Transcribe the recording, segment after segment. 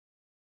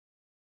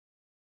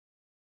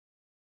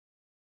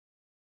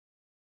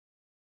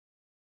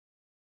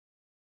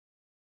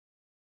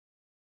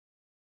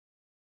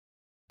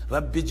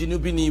റബ്ബി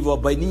ജിനുബിനി വ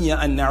ബനിയ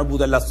അൻ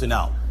നഅ്ബുദൽ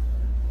അസ്നാം.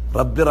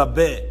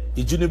 റബ്ബേ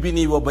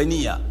ഇജ്നുബിനി വ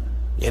ബനിയ,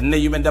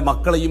 എന്നെയും എന്റെ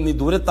മക്കളെയും നീ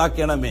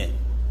ദൂരത്താക്കണമേ.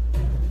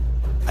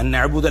 അൻ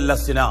നഅ്ബുദൽ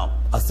അസ്നാം,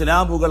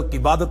 അസ്നാമുകൾക്ക്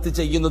ഇബാദത്ത്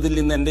ചെയ്യുന്നതിൽ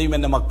നിന്ന് എന്റെയും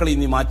എന്റെ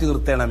മക്കളെയും നീ മാറ്റി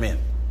നിർത്തണമേ.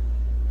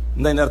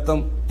 എന്താ അതിന്റെ അർത്ഥം?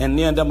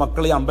 എന്നെയും എന്റെ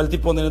മക്കളെയും അമ്പലത്തിൽ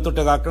പോകുന്നതിനെ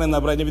തൊട്ട് കാക്കണമെന്ന്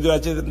ഇബ്രാഹിം നബി ദുആ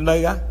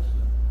ചെയ്തിട്ടുണ്ടാകുക.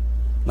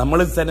 നമ്മൾ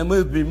സനമ്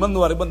ബിംബെന്ന്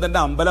പറയുമ്പോൾ തന്നെ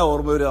അമ്പലം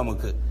ഓർമ്മ വരും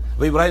നമുക്ക്.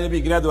 അപ്പൊ ഇബ്രാഹിം നബി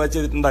ഇങ്ങനെ ദുആ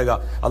ചെയ്തിട്ടുണ്ടാകുക,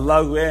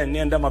 അള്ളാഹുവേ എന്നെ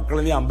എന്റെ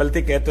മക്കളെ നീ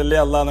അമ്പലത്തിൽ കയറ്റല്ലേ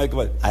അള്ളാഹ്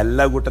എന്നൊക്കെ. അല്ല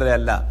കൂട്ടരെ,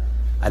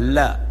 അല്ല.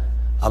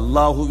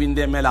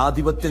 അള്ളാഹുവിന്റെ മേൽ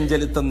ആധിപത്യം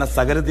ചെലുത്തുന്ന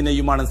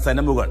സകലതിനെയുമാണ്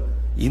സനമുകൾ.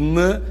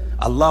 ഇന്ന്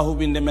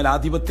അള്ളാഹുവിന്റെ മേൽ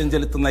ആധിപത്യം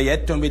ചെലുത്തുന്ന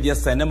ഏറ്റവും വലിയ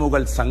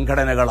സനമുകൾ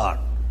സംഘടനകളാണ്.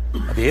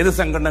 അത് ഏത്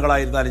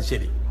സംഘടനകളായിരുന്നാലും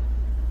ശരി,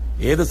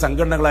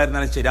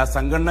 ആ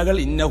സംഘടനകൾ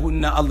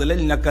ഇന്നഹുന്ന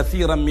അദ്ലൽന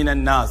കസീറൻ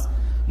മിനന്നാസ്,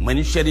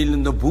 മനുഷ്യരിൽ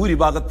നിന്ന്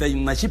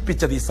ഭൂരിഭാഗത്തെയും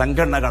നശിപ്പിച്ചത് ഈ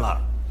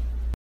സംഘടനകളാണ്.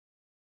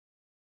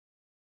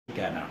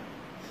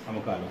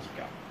 നമുക്ക്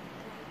ആലോചിക്കാം.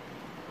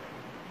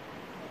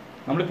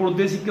 നമ്മളിപ്പോൾ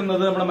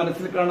ഉദ്ദേശിക്കുന്നത്, നമ്മുടെ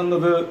മനസ്സിൽ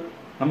കാണുന്നത്,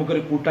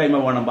 നമുക്കൊരു കൂട്ടായ്മ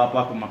വേണം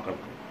ബാപ്പാക്കും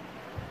മക്കൾക്കും.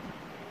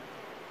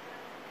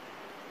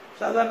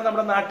 സാധാരണ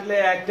നമ്മുടെ നാട്ടിലെ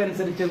ആക്ട്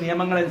അനുസരിച്ച്,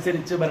 നിയമങ്ങൾ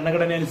അനുസരിച്ച്,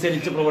 ഭരണഘടന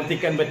അനുസരിച്ച്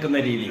പ്രവർത്തിക്കാൻ പറ്റുന്ന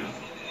രീതി,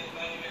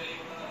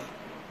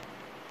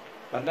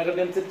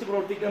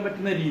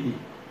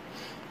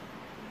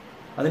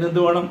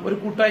 അതിനെന്ത് വേണം? ഒരു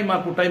കൂട്ടായ്മ.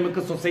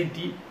 കൂട്ടായ്മക്ക്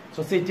സൊസൈറ്റി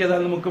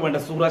അതാണ് നമുക്ക് വേണ്ട.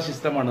 സൂറ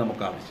സിസ്റ്റമാണ്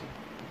നമുക്ക് ആവശ്യം.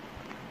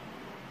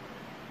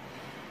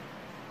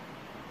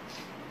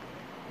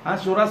 ആ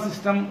ഷൂറ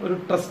സിസ്റ്റം ഒരു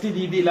ട്രസ്റ്റ്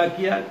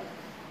രീതിയിലാക്കിയാൽ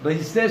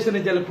രജിസ്ട്രേഷന്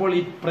ചിലപ്പോൾ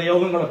ഈ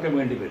പ്രയോഗങ്ങളൊക്കെ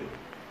വേണ്ടി വരും.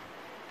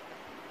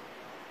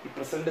 ഈ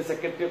പ്രസിഡന്റ്,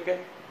 സെക്രട്ടറി ഒക്കെ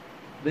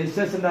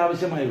രജിസ്ട്രേഷന്റെ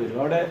ആവശ്യമായി വരും.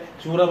 അവിടെ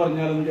ഷൂറ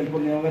പറഞ്ഞാലൊന്നും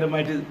ചിലപ്പോൾ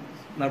നിയമപരമായിട്ട്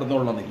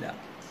നടന്നോളണമെന്നില്ല.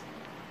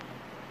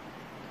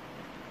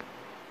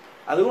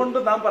 അതുകൊണ്ട്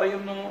നാം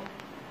പറയുന്നു,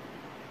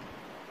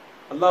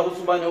 അല്ലാഹു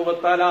സുബ്ഹാനഹു വ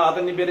തആല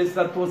ആദം നബി അലൈഹി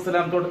സ്വലാത്തു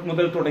വസ്സലാം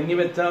മുതൽ തുടങ്ങി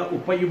വെച്ച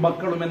ഉപ്പയും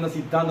മക്കളും എന്ന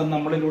സിദ്ധാന്തം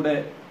നമ്മളിലൂടെ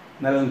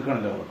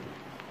നിലനിൽക്കണം ലോകത്ത്.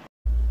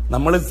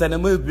 നമ്മൾ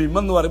സനമ്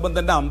ബിംബെന്ന് പറയുമ്പോൾ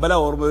തന്നെ അമ്പലം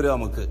ഓർമ്മ വരും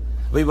നമുക്ക്.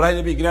 അപ്പൊ ഇബ്രാഹിം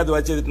നബി ഇങ്ങനെ ദുആ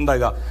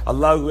ചെയ്തിട്ടുണ്ടാകുക,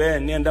 അള്ളാഹുവേ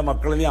എന്നെ എന്റെ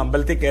മക്കളെ നീ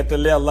അമ്പലത്തിൽ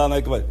കയറ്റല്ലേ അള്ളാഹ്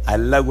എന്നൊക്കെ.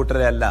 അല്ല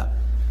കൂട്ടരെ,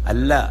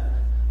 അല്ല.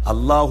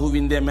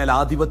 അള്ളാഹുവിന്റെ മേൽ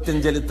ആധിപത്യം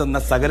ചെലുത്തുന്ന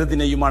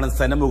സകലതിനെയുമാണ്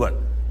സനമുകൾ.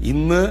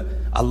 ഇന്ന്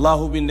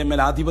അള്ളാഹുവിന്റെ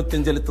മേൽ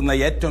ആധിപത്യം ചെലുത്തുന്ന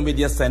ഏറ്റവും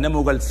വലിയ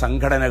സനമുകൾ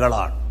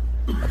സംഘടനകളാണ്.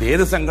 അത്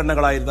ഏത്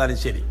സംഘടനകളായിരുന്നാലും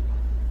ശരി,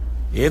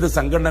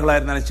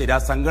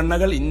 ആ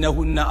സംഘടനകൾ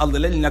ഇന്നഹുന്ന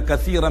അദ്ലൽന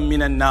കസീറൻ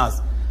മിനന്നാസ്,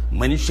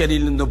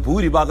 മനുഷ്യരിൽ നിന്ന്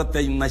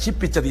ഭൂരിഭാഗത്തെയും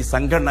നശിപ്പിച്ചത് ഈ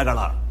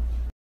സംഘടനകളാണ്.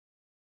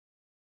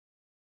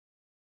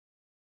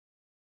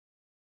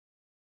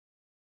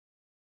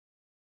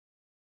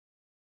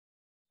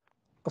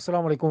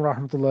 അസ്സലാമു അലൈക്കും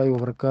വറഹ്മത്തുള്ളാഹി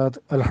വബറകാത്ത്.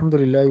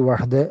 അൽഹംദുലില്ലാഹി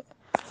വഹദ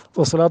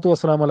വസ്സലാത്തു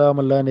വസ്സലാമു അലാ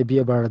മൻ ലാ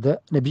നബിയ ബഅദ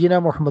നബീന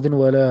മുഹമ്മദിൻ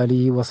വഅലാ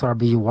ആലിഹി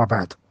വസഹ്ബിഹി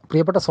വബഅദ്.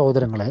 പ്രിയപ്പെട്ട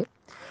സഹോദരങ്ങളെ,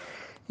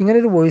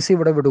 ഇങ്ങനൊരു വോയിസ്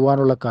ഇവിടെ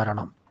വിടുവാനുള്ള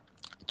കാരണം,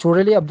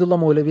 ചുഴലി അബ്ദുള്ള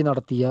മൗലവി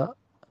നടത്തിയ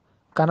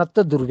കനത്ത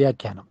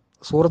ദുർവ്യാഖ്യാനം,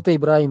 സൂറത്ത്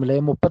ഇബ്രാഹിമിലെ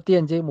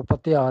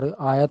 35-36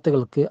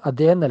 ആയത്തുകൾക്ക്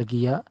അദ്ദേഹം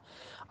നൽകിയ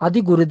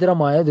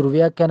അതിഗുരുതരമായ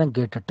ദുർവ്യാഖ്യാനം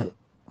കേട്ടിട്ട്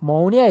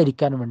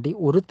മൗനിയായിരിക്കാൻ വേണ്ടി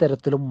ഒരു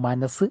തരത്തിലും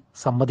മനസ്സ്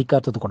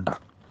സമ്മതിക്കാത്തത്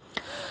കൊണ്ടാണ്.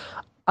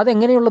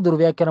 അതെങ്ങനെയുള്ള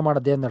ദുർവ്യാഖ്യാനമാണ്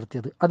അദ്ദേഹം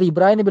നടത്തിയത്? അത്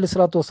ഇബ്രാഹിം നബി അലൈഹി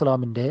സ്വലാത്തു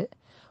വസ്സലാമിൻ്റെ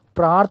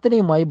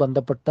പ്രാർത്ഥനയുമായി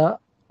ബന്ധപ്പെട്ട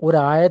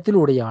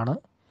ഒരായത്തിലൂടെയാണ്,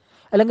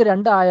 അല്ലെങ്കിൽ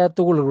 2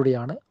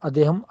 ആയത്തുകളിലൂടെയാണ്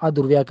അദ്ദേഹം ആ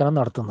ദുർവ്യാഖ്യാനം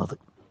നടത്തുന്നത്.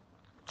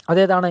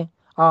 അതേതാണ്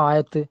ആ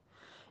ആയത്ത്?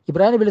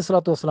 ഇബ്രാഹിം നബി അലൈഹി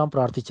സ്വലാത്തു വസ്സലാം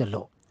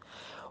പ്രാർത്ഥിച്ചല്ലോ,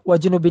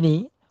 വജ്നുബിനി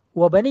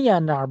വബനിയ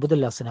അൻ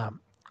നഅ്ബുദൽ അസ്നാം,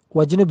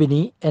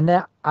 വജ്നുബിനി എന്നെ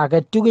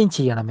അകറ്റുകയും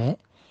ചെയ്യണമേ,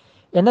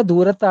 എന്നെ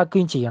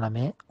ദൂരത്താക്കുകയും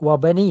ചെയ്യണമേ,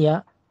 വബനിയ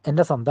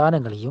എൻ്റെ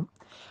സന്താനങ്ങളെയും,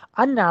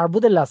 അൻ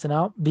നഅ്ബുദൽ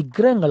അസ്നാം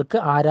വിഗ്രഹങ്ങൾക്ക്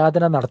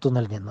ആരാധന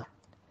നടത്തുന്നതിൽ നിന്ന്,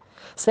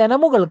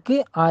 സനമുകൾക്ക്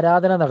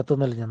ആരാധന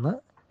നടത്തുന്നതിൽ നിന്ന്,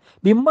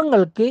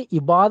 ബിംബങ്ങൾക്ക്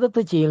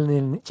ഇബാദത്ത്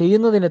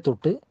ചെയ്യുന്നതിനെ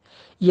തൊട്ട്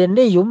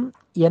എന്നെയും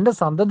എൻ്റെ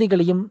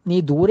സന്തതികളെയും നീ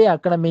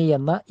ദൂരെയാക്കണമേ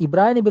എന്ന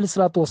ഇബ്രാഹിം നബി അലൈഹി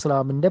സ്വലാത്തു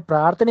വസ്സലാമിൻ്റെ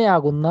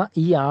പ്രാർത്ഥനയാകുന്ന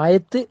ഈ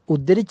ആയത്ത്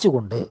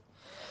ഉദ്ധരിച്ചുകൊണ്ട്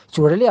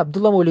ചുഴലി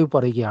അബ്ദുള്ള മൗലവി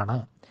പറയുകയാണ്,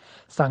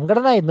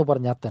 സംഘടന എന്ന്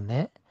പറഞ്ഞാൽ തന്നെ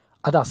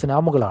അത്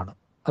അസ്നാമുകളാണ്,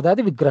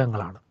 അതായത്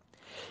വിഗ്രഹങ്ങളാണ്.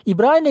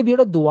 ഇബ്രാഹിം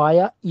നബിയുടെ ദുആയ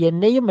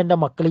എന്നെയും എൻ്റെ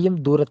മക്കളെയും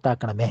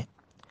ദൂരത്താക്കണമേ,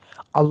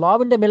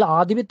 അള്ളാഹുവിൻ്റെ മേൽ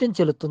ആധിപത്യം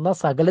ചെലുത്തുന്ന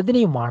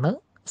സകലതിനെയുമാണ്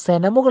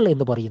സനമുകൾ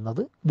എന്ന്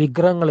പറയുന്നത്,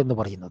 വിഗ്രഹങ്ങൾ എന്ന്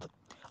പറയുന്നത്.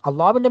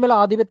 അള്ളാഹുവിൻ്റെ മേൽ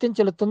ആധിപത്യം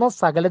ചെലുത്തുന്ന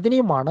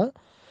സകലതിനെയുമാണ്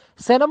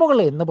സനമുകൾ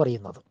എന്ന്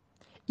പറയുന്നത്.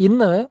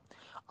 ഇന്ന്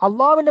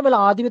അള്ളാഹുവിൻ്റെ മേൽ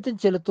ആധിപത്യം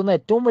ചെലുത്തുന്ന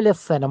ഏറ്റവും വലിയ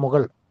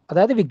സനമുകൾ,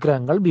 അതായത്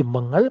വിഗ്രഹങ്ങൾ,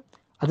 ബിംബങ്ങൾ,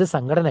 അത്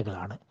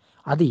സംഘടനകളാണ്.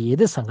 അത്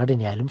ഏത്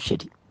സംഘടനയായാലും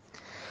ശരി.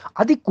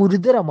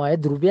 അതിഗുരുതരമായ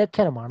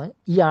ദുർവ്യാഖ്യാനമാണ്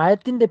ഈ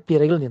ആയത്തിൻ്റെ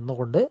പിറകിൽ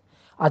നിന്നുകൊണ്ട്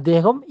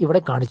അദ്ദേഹം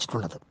ഇവിടെ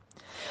കാണിച്ചിട്ടുള്ളത്.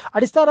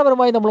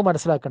 അടിസ്ഥാനപരമായി നമ്മൾ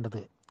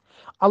മനസ്സിലാക്കേണ്ടത്,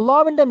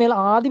 അള്ളാഹുവിൻ്റെ മേൽ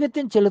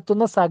ആധിപത്യം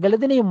ചെലുത്തുന്ന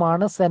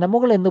സകലതിനെയുമാണ്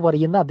സനമുകൾ എന്ന്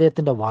പറയുന്ന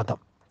അദ്ദേഹത്തിൻ്റെ വാദം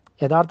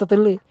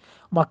യഥാർത്ഥത്തിൽ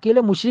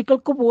മക്കയിലെ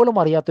മുശ്രിക്കുകൾക്ക് പോലും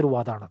അറിയാത്തൊരു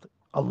വാദമാണത്.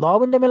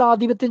 അള്ളാഹുവിൻ്റെ മേൽ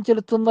ആധിപത്യം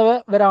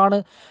ചെലുത്തുന്നവരാണ്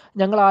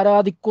ഞങ്ങൾ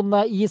ആരാധിക്കുന്ന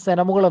ഈ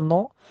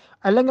സനമുകളെന്നോ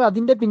അല്ലെങ്കിൽ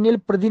അതിൻ്റെ പിന്നിൽ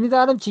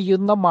പ്രതിനിധാനം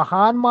ചെയ്യുന്ന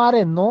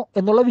മഹാന്മാരെന്നോ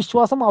എന്നുള്ള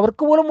വിശ്വാസം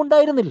അവർക്ക് പോലും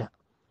ഉണ്ടായിരുന്നില്ല.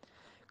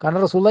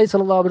 കാരണം റസൂലുള്ളാഹി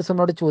സ്വല്ലല്ലാഹു അലൈഹി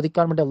വസല്ലമയോട്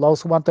ചോദിക്കാൻ വേണ്ടി അല്ലാഹു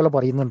സുബ്ഹാനഹു വ തആല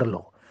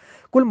പറയുന്നുണ്ടല്ലോ,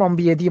 കുൽ മൻ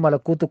ബിയദി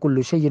മലകൂതു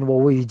കുല്ലി ഷൈഇൻ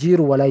വഹുവ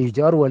യുജീറു വലാ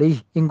യുജാറു അലൈഹി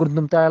ഇൻ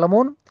കുൻതും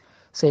തഅലമൂൻ.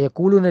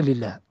 സയഖൂലൂന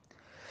ലില്ലാഹ്.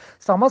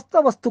 സമസ്ത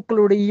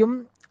വസ്തുക്കളുടെയും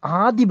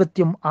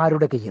ആധിപത്യം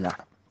ആരുടെ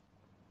കയ്യിലാണ്?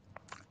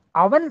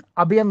 അവൻ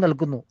അഭയം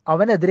നൽകുന്നു.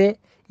 അവനെതിരെ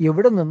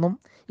എവിടെ നിന്നും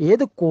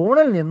ഏത്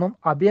കോണിൽ നിന്നും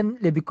അഭയം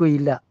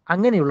ലഭിക്കുകയില്ല.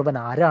 അങ്ങനെയുള്ളവൻ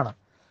ആരാണ്?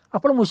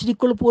 അപ്പോൾ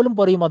മുശ്രിക്കുകൾ പോലും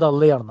പറയും അത്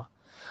അള്ളയാണെന്ന്.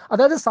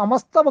 അതായത്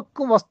സമസ്ത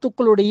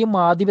വസ്തുക്കളുടെയും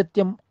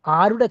ആധിപത്യം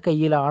ആരുടെ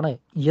കയ്യിലാണ്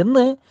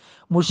എന്ന്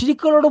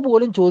മുശ്രിക്കുകളോട്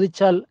പോലും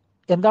ചോദിച്ചാൽ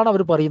എന്താണ്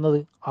അവർ പറയുന്നത്?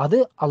 അത്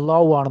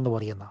അള്ളാഹു ആണെന്ന്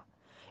പറയുന്ന.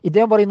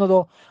 ഇദ്ദേഹം പറയുന്നതോ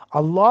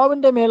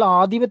അള്ളാഹുവിൻ്റെ മേൽ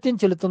ആധിപത്യം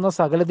ചെലുത്തുന്ന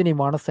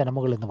സകലതിനെയുമാണ്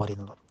സനമുകൾ എന്ന്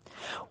പറയുന്നത്.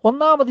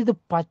 ഒന്നാമത് ഇത്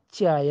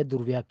പച്ചയായ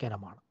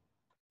ദുർവ്യാഖ്യാനമാണ്.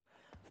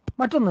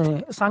 മറ്റൊന്ന്,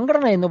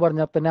 സംഘടന എന്ന്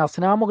പറഞ്ഞാൽ തന്നെ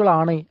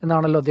അസ്നാമുകളാണ്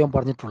എന്നാണല്ലോ അദ്ദേഹം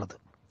പറഞ്ഞിട്ടുള്ളത്.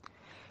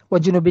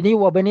 വജുനുബിനി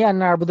വബനി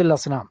അന്നഅബ്ദുൽ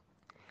അസ്നാം,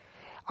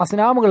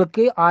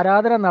 അസ്നാമുകൾക്ക്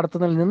ആരാധന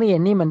നടത്തുന്നതിൽ നിന്ന്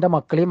എന്നെയും എൻ്റെ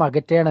മക്കളെയും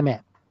അകറ്റണമേ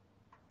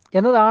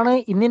എന്നതാണ്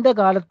ഇന്നിൻ്റെ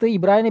കാലത്ത്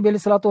ഇബ്രാഹിം നബി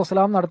അലൈഹി സ്വലാത്തു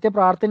വസ്സലാം നടത്തിയ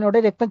പ്രാർത്ഥനയുടെ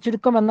രക്തം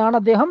ചുരുക്കം എന്നാണ്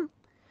അദ്ദേഹം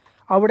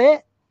അവിടെ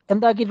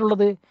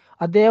എന്താക്കിയിട്ടുള്ളത്,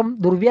 അദ്ദേഹം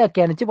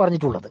ദുർവ്യാഖ്യാനിച്ച്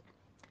പറഞ്ഞിട്ടുള്ളത്.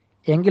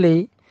 എങ്കിൽ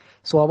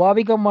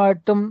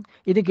സ്വാഭാവികമായിട്ടും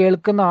ഇത്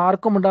കേൾക്കുന്ന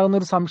ആർക്കും ഉണ്ടാകുന്ന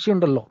ഒരു സംശയം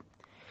ഉണ്ടല്ലോ,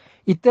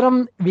 ഇത്തരം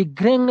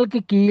വിഗ്രഹങ്ങൾക്ക്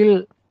കീഴിൽ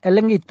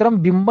അല്ലെങ്കിൽ ഇത്തരം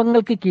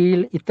ബിംബങ്ങൾക്ക്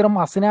കീഴിൽ ഇത്തരം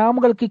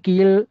അസ്നാമുകൾക്ക്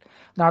കീഴിൽ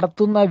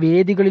നടത്തുന്ന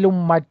വേദികളിലും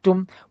മറ്റും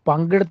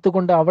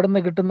പങ്കെടുത്തുകൊണ്ട് അവിടെ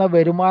നിന്ന് കിട്ടുന്ന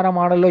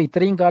വരുമാനമാണല്ലോ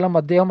ഇത്രയും കാലം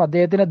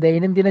അദ്ദേഹത്തിന്റെ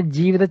ദൈനംദിന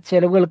ജീവിത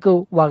ചെലവുകൾക്ക്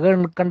വക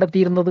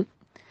കണ്ടെത്തിയിരുന്നത്.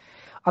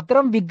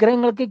 അത്തരം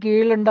വിഗ്രഹങ്ങൾക്ക്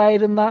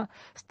കീഴിലുണ്ടായിരുന്ന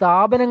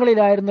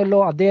സ്ഥാപനങ്ങളിലായിരുന്നല്ലോ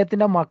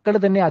അദ്ദേഹത്തിന്റെ മക്കൾ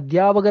തന്നെ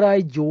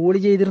അധ്യാപകരായി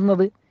ജോലി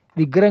ചെയ്തിരുന്നത്,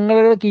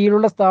 വിഗ്രഹങ്ങളുടെ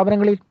കീഴിലുള്ള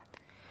സ്ഥാപനങ്ങളിൽ.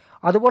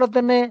 അതുപോലെ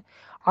തന്നെ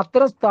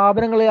അത്തരം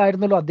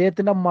സ്ഥാപനങ്ങളിലായിരുന്നല്ലോ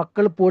അദ്ദേഹത്തിന്റെ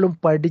മക്കൾ പോലും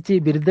പഠിച്ച്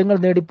ബിരുദങ്ങൾ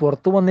നേടി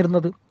പുറത്തു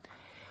വന്നിരുന്നത്.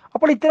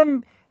 അപ്പോൾ ഇത്തരം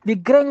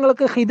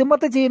വിഗ്രഹങ്ങൾക്ക്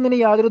ഹിദ്മത്ത് ചെയ്യുന്നതിന്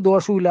യാതൊരു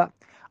ദോഷവുമില്ല,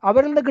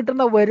 അവരിൽ നിന്ന്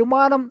കിട്ടുന്ന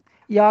വരുമാനം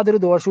യാതൊരു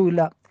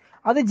ദോഷവുമില്ല.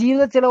 അത്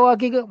ജീവിത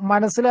ചെലവാക്കി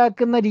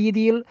മനസ്സിലാക്കുന്ന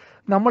രീതിയിൽ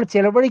നമ്മൾ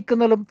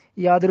ചെലവഴിക്കുന്നതിലും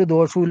യാതൊരു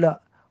ദോഷവുമില്ല.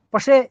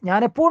 പക്ഷേ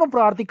ഞാൻ എപ്പോഴും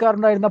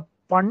പ്രാർത്ഥിക്കാറുണ്ടായിരുന്ന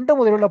പണ്ട്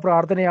മുതലുള്ള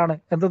പ്രാർത്ഥനയാണ്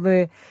എന്തെന്ന്,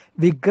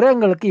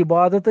 വിഗ്രഹങ്ങൾക്ക്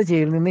ഇബാദത്ത്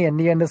ചെയ്യുന്നതിൽ നിന്ന്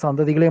എന്നെയും എൻ്റെ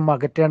സന്തതികളെയും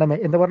അകറ്റണമേ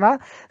എന്ന് പറഞ്ഞാൽ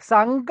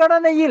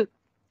സംഘടനയിൽ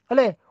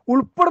അല്ലെ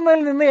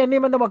ഉൾപ്പെടുന്നതിൽ നിന്ന്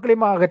എന്നെയും എൻ്റെ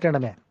മക്കളെയും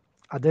അകറ്റണമേ.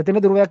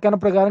 അദ്ദേഹത്തിന്റെ ദുർവ്യാഖ്യാന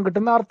പ്രകാരം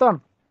കിട്ടുന്ന അർത്ഥമാണ്.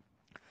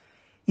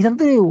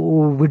 ഇതെന്ത്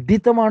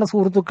വിഡ്ഢിത്തമാണ്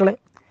സുഹൃത്തുക്കളെ.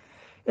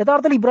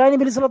 യഥാർത്ഥത്തിൽ ഇബ്രാഹിം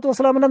നബി സ്വല്ലല്ലാഹു അലൈഹി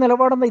വസല്ലമയുടെ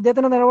നിലപാടെന്ന്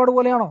ഇദ്ദേഹത്തിന്റെ നിലപാട്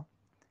പോലെയാണോ?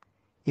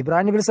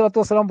 ഇബ്രാഹിം നബി സ്വല്ലല്ലാഹു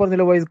അലൈഹി വസല്ലം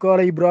പറഞ്ഞില്ല, വഇദ്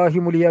ഖാല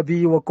ഇബ്രാഹിമു ലിഅബീ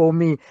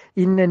വഖൗമി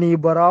ഇന്നനി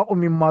ബറാഉ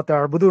മിമ്മാ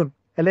തഅബ്ദൂൻ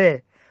അല്ലേ?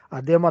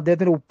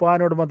 അദ്ദേഹത്തിന്റെ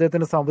ഉപ്പാനോടും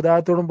അദ്ദേഹത്തിന്റെ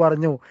സമുദായത്തോടും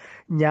പറഞ്ഞു,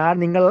 ഞാൻ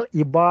നിങ്ങൾ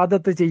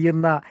ഇബാദത്ത്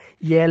ചെയ്യുന്ന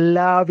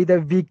എല്ലാവിധ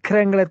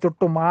വിഗ്രഹങ്ങളെ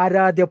തൊട്ടും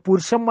ആരാധ്യ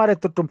പുരുഷന്മാരെ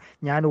തൊട്ടും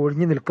ഞാൻ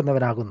ഒഴിഞ്ഞു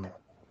നിൽക്കുന്നവനാകുന്നു.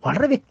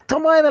 വളരെ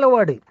വ്യക്തമായ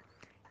നിലപാട്.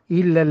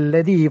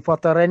 ഇല്ലല്ലദീ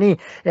ഫതറനി,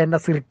 എന്നെ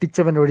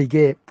സൃഷ്ടിച്ചവൻ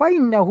ഒഴികെ,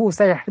 ഫഇന്നഹു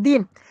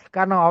സയഹ്ദീൻ,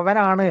 കാരണം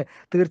അവനാണ്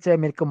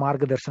തീർച്ചയായും എനിക്ക്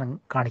മാർഗദർശനം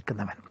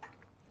കാണിക്കുന്നവൻ.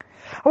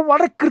 അപ്പോൾ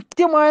വളരെ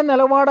കൃത്യമായ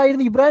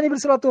നിലപാടായിരുന്നു ഇബ്രാഹിം നബി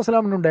സ്വല്ലല്ലാഹു അലൈഹി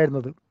വസല്ലം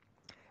ഉണ്ടായിരുന്നത്.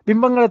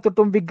 ബിംബങ്ങളെ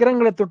തൊട്ടും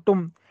വിഗ്രഹങ്ങളെ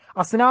തൊട്ടും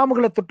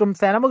അസ്നാമുകളെ തൊട്ടും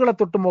സനമുകളെ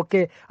തൊട്ടും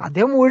ഒക്കെ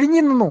അദ്ദേഹം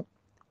ഒഴിഞ്ഞു നിന്നു.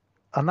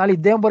 എന്നാൽ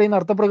ഇദ്ദേഹം പറയുന്ന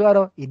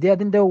അർത്ഥപ്രകാരം ഇദ്ദേഹം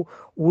അതിൻ്റെ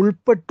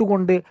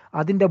ഉൾപ്പെട്ടുകൊണ്ട്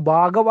അതിൻ്റെ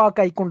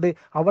ഭാഗവാക്കായിക്കൊണ്ട്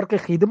അവർക്ക്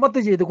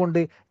ഹിദ്മത്ത്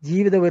ചെയ്തുകൊണ്ട്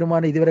ജീവിത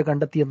വരുമാനം ഇതുവരെ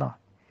കണ്ടെത്തിയെന്ന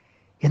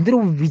എന്തൊരു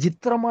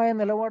വിചിത്രമായ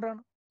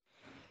നിലപാടാണ്.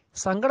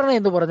 സംഘടന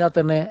എന്ന് പറഞ്ഞാൽ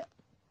തന്നെ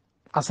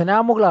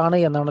അസ്നാമുകളാണ്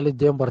എന്നാണല്ലോ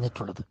ഇദ്ദേഹം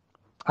പറഞ്ഞിട്ടുള്ളത്.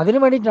 അതിനു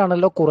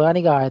വേണ്ടിയിട്ടാണല്ലോ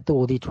ഖുർആനിക ആയത്ത്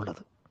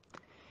ഓതിയിട്ടുള്ളത്.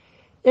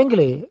 എങ്കിൽ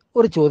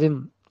ഒരു ചോദ്യം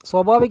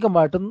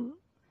സ്വാഭാവികമായിട്ടും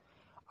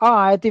ആ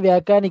ആയത്ത്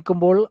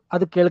വ്യാഖ്യാനിക്കുമ്പോൾ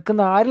അത്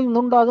കേൾക്കുന്ന ആരിൽ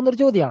നിന്നുണ്ടാകുന്നൊരു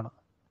ചോദ്യമാണ്,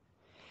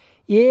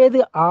 ഏത്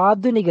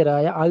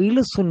ആധുനികരായ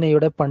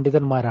അഹ്ലുസുന്നയുടെ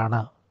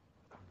പണ്ഡിതന്മാരാണ്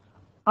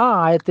ആ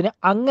ആയത്തിനെ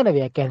അങ്ങനെ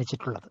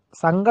വ്യാഖ്യാനിച്ചിട്ടുള്ളത്?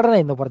 സംഘടന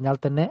എന്ന് പറഞ്ഞാൽ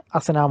തന്നെ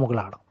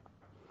അസ്നാമുകളാണ്,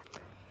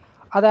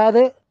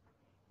 അതായത്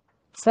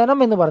സനം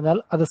എന്ന് പറഞ്ഞാൽ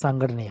അത്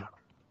സംഘടനയാണ്.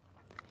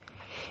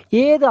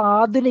 ഏത്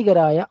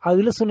ആധുനികരായ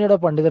അഹ്ലുസുന്നയുടെ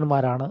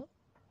പണ്ഡിതന്മാരാണ്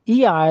ഈ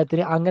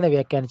ആയത്തിനെ അങ്ങനെ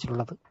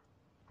വ്യാഖ്യാനിച്ചിട്ടുള്ളത്?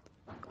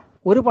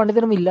 ഒരു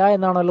പണ്ഡിതനും ഇല്ല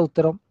എന്നാണല്ലോ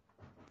ഉത്തരം.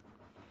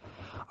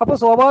 അപ്പോൾ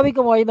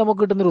സ്വാഭാവികമായി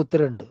നമുക്ക് കിട്ടുന്നൊരു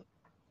ഉത്തരമുണ്ട്.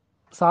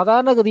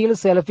 സാധാരണഗതിയിൽ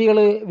സെലഫികൾ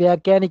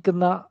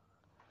വ്യാഖ്യാനിക്കുന്ന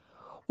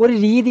ഒരു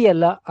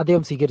രീതിയല്ല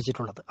അദ്ദേഹം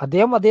സ്വീകരിച്ചിട്ടുള്ളത്.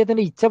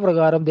 അദ്ദേഹത്തിന്റെ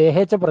ഇച്ഛപ്രകാരം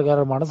ദേഹേച്ഛ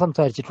പ്രകാരമാണ്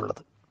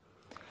സംസാരിച്ചിട്ടുള്ളത്.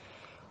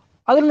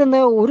 അതിൽ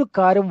നിന്ന് ഒരു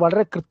കാര്യം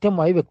വളരെ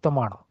കൃത്യമായി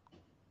വ്യക്തമാണ്,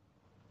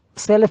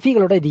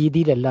 സെലഫികളുടെ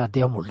രീതിയിലല്ല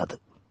അദ്ദേഹം ഉള്ളത്.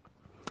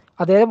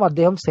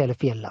 അദ്ദേഹം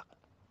സെലഫിയല്ല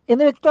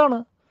എന്ന് വ്യക്തമാണ്.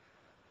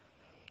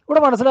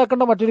 ഇവിടെ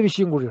മനസ്സിലാക്കേണ്ട മറ്റൊരു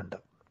വിഷയം കൂടിയുണ്ട്.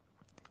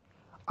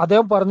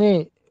 അദ്ദേഹം പറഞ്ഞ്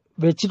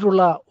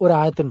വെച്ചിട്ടുള്ള ഒരു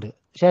ആയത്തുണ്ട്,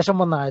 ശേഷം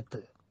വന്ന ആയത്ത്,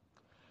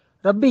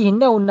 റബ്ബി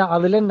ഇന്ന ഉന്ന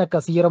അതിലെന്ന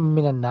കസീറം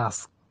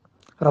മിനന്നാസ്,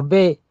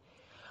 റബ്ബേ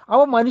അവ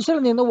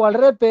മനുഷ്യരിൽ നിന്ന്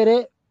വളരെ പേരെ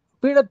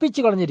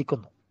പിഴപ്പിച്ച്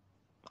കളഞ്ഞിരിക്കുന്നു.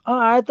 ആ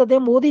ആയത്ത്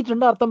അദ്ദേഹം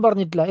ഓതിയിട്ടുണ്ട്, അർത്ഥം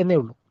പറഞ്ഞിട്ടില്ല എന്നേ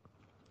ഉള്ളൂ.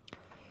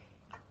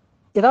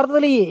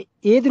 യഥാർത്ഥത്തിൽ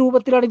ഏത്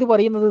രൂപത്തിലാണ് ഇത്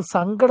പറയുന്നത്?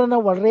 സംഘടന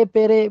വളരെ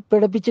പേരെ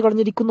പിഴപ്പിച്ച്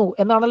കളഞ്ഞിരിക്കുന്നു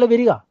എന്നാണല്ലോ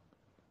വരിക.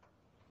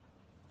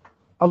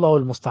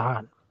 അല്ലാഹുൽ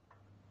മുസ്തആൻ.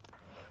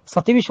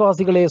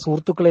 സത്യവിശ്വാസികളെ,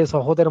 സുഹൃത്തുക്കളെ,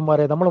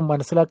 സഹോദരന്മാരെ, നമ്മൾ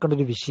മനസ്സിലാക്കേണ്ട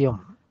ഒരു വിഷയം,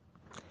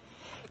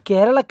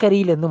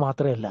 കേരളക്കരയിൽ എന്ന്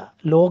മാത്രമല്ല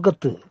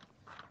ലോകത്ത്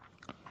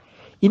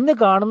ഇന്ന്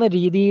കാണുന്ന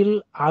രീതിയിൽ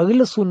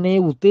അഹ്ലു സുന്നയെ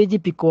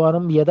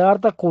ഉത്തേജിപ്പിക്കുവാനും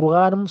യഥാർത്ഥ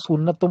ഖുർആനും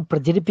സുന്നത്തും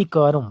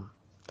പ്രചരിപ്പിക്കാനും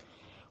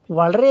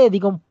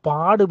വളരെയധികം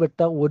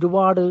പാടുപെട്ട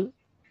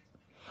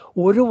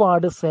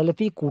ഒരുപാട്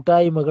സെലഫി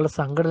കൂട്ടായ്മകൾ,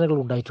 സംഘടനകൾ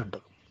ഉണ്ടായിട്ടുണ്ട്.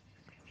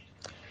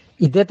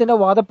 ഇദ്ദേഹത്തിൻ്റെ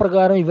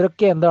വാദപ്രകാരം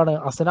ഇവരൊക്കെ എന്താണ്?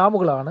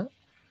 അസ്നാമുകളാണ്.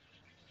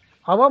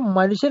 അവ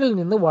മനുഷ്യരിൽ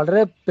നിന്ന്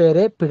വളരെ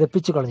പേരെ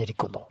പിഴപ്പിച്ചു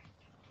കളഞ്ഞിരിക്കുന്നു.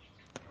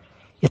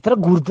 എത്ര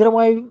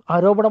ഗുരുതരമായ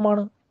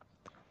ആരോപണമാണ്!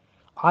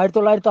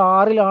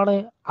 1906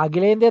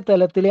 അഖിലേന്ത്യാ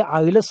തലത്തിലെ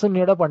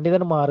അഖിലസുന്നിയുടെ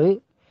പണ്ഡിതന്മാർ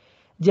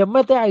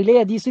ജമ്മത്തെ അഖിലെ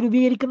ഹദീസ്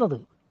രൂപീകരിക്കുന്നത്.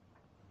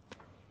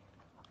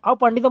 ആ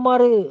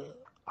പണ്ഡിതന്മാർ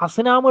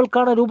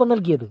അസ്നാമുകൾക്കാണ് രൂപം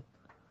നൽകിയത്.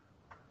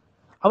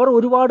 അവർ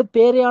ഒരുപാട്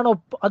പേരെയാണ്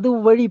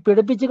അതുവഴി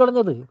പിഴപ്പിച്ചു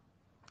കളഞ്ഞത്.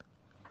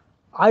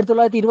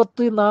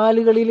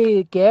 1924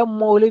 കെ എം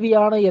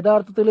മൗലവിയാണ്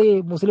യഥാർത്ഥത്തിൽ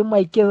മുസ്ലിം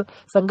ഐക്യ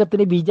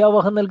സംഘത്തിന്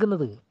ബീജാവാഹം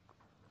നൽകുന്നത്.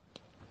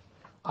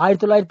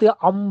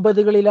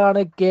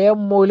 1950 കെ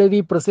എം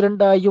മൗലവി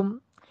പ്രസിഡന്റായും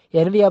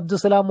NV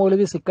അബ്ദുസലാം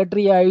മൗലവി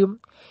സെക്രട്ടറിയായും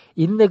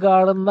ഇന്ന്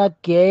കാണുന്ന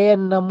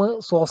KNM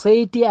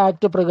സൊസൈറ്റി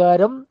ആക്ട്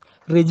പ്രകാരം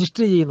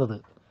രജിസ്റ്റർ ചെയ്യുന്നത്.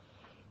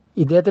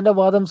 ഇദ്ദേഹത്തിൻ്റെ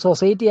വാദം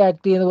സൊസൈറ്റി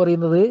ആക്ട് എന്ന്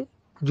പറയുന്നത്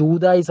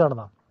ജൂദായിസ്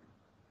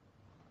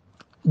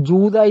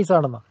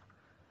ആണെന്നാണ്.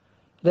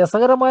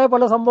 രസകരമായ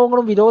പല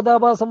സംഭവങ്ങളും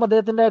വിരോധാഭാസം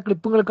അദ്ദേഹത്തിൻ്റെ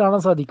ക്ലിപ്പുകൾ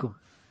കാണാൻ സാധിക്കും.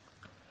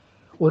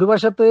 ഒരു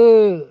വശത്ത്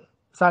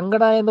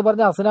സംഘടന എന്ന്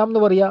പറഞ്ഞ അസ്നാം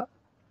എന്ന് പറയുക,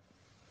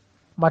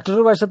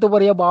 മറ്റൊരു വശത്ത്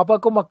പറയുക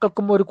ബാപ്പാക്കും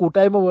മക്കൾക്കും ഒരു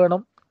കൂട്ടായ്മ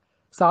വേണം,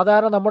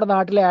 സാധാരണ നമ്മുടെ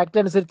നാട്ടിലെ ആക്ട്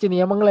അനുസരിച്ച്,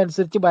 നിയമങ്ങൾ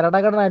അനുസരിച്ച്,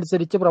 ഭരണഘടന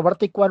അനുസരിച്ച്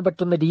പ്രവർത്തിക്കുവാൻ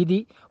പറ്റുന്ന രീതി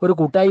ഒരു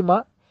കൂട്ടായ്മ.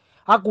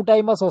 ആ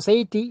കൂട്ടായ്മ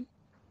സൊസൈറ്റി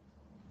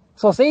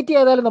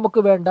ഏതായാലും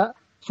നമുക്ക് വേണ്ട,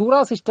 ഷൂറ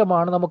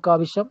സിസ്റ്റമാണ് നമുക്ക്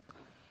ആവശ്യം.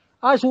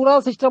 ആ ഷൂറ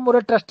സിസ്റ്റം ഒരു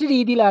ട്രസ്റ്റ്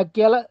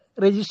രീതിയിലാക്കിയാൽ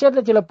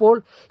രജിസ്റ്ററിന് ചിലപ്പോൾ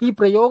ഈ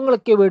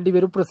പ്രയോഗങ്ങളൊക്കെ വേണ്ടി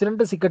വരും,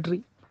 പ്രസിഡന്റ്, സെക്രട്ടറി,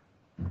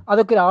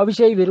 അതൊക്കെ ഒരു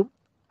ആവശ്യമായി വരും.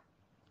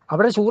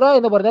 അവിടെ ഷൂറ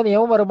എന്ന് പറഞ്ഞാൽ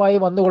നിയമപരമായി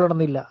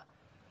വന്നുകൊള്ളണമെന്നില്ല.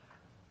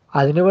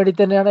 അതിനുവേണ്ടി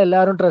തന്നെയാണ്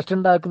എല്ലാവരും ട്രസ്റ്റ്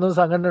ഉണ്ടാക്കുന്നതും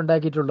സംഘടന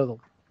ഉണ്ടാക്കിയിട്ടുള്ളതും.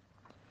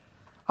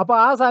 അപ്പോൾ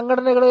ആ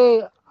സംഘടനകൾ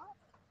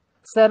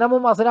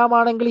സെനമും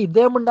അസ്നാമാണെങ്കിൽ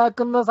ഇദ്ദേഹം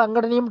ഉണ്ടാക്കുന്ന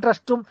സംഘടനയും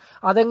ട്രസ്റ്റും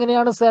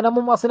അതെങ്ങനെയാണ്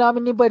സെനമും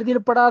അസ്നാമിൻ്റെയും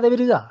പരിധിയിൽപ്പെടാതെ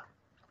വരിക?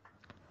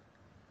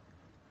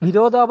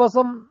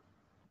 വിരോധാഭാസം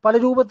പല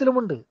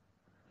രൂപത്തിലുമുണ്ട്.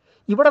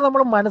 ഇവിടെ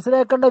നമ്മൾ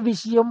മനസ്സിലാക്കേണ്ട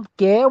വിഷയം,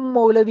 KM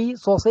മൗലവി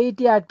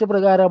സൊസൈറ്റി ആക്ട്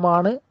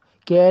പ്രകാരമാണ്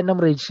KNM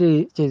രജിസ്റ്റർ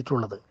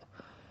ചെയ്തിട്ടുള്ളത്.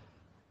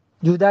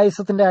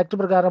 ജൂദായിസത്തിൻ്റെ ആക്ട്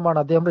പ്രകാരമാണ്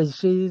അദ്ദേഹം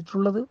രജിസ്റ്റർ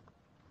ചെയ്തിട്ടുള്ളത്.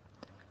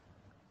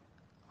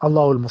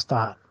 അല്ലാഹുൽ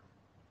മുസ്തആൻ.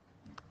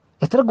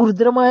 എത്ര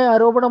ഗുരുതരമായ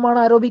ആരോപണമാണ്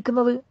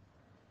ആരോപിക്കുന്നത്!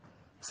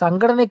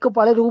 സംഘടനയ്ക്ക്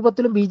പല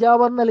രൂപത്തിലും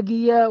ബീജാവാൻ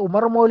നൽകിയ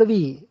ഉമർ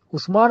മൗലവി,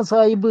 ഉസ്മാൻ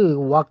സാഹിബ്,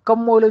 വക്കം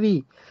മൗലവി,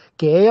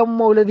 KM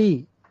മൗലവി,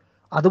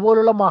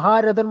 അതുപോലുള്ള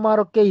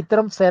മഹാരഥന്മാരൊക്കെ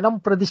ഇത്തരം സെനം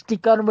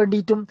പ്രതിഷ്ഠിക്കാൻ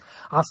വേണ്ടിയിട്ടും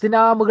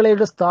അസ്നാമുകളെ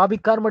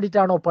സ്ഥാപിക്കാൻ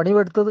വേണ്ടിയിട്ടാണോ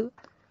പണിയെടുത്തത്?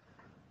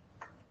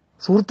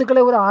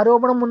 സുഹൃത്തുക്കളെ, ഒരു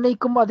ആരോപണം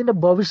ഉന്നയിക്കുമ്പോൾ അതിൻ്റെ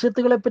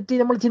ഭവിഷ്യത്തുകളെ പറ്റി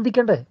നമ്മൾ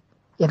ചിന്തിക്കണ്ടേ?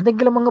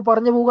 എന്തെങ്കിലും അങ്ങ്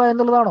പറഞ്ഞു പോവുക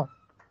എന്നുള്ളതാണോ?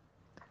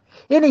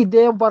 ഇനി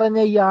ഇദ്ദേഹം പറഞ്ഞ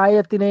ഈ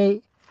ആയത്തിനെ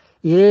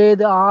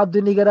ഏത്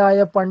ആധുനികരായ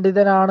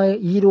പണ്ഡിതനാണ്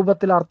ഈ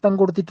രൂപത്തിൽ അർത്ഥം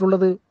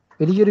കൊടുത്തിട്ടുള്ളത്?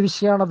 വലിയൊരു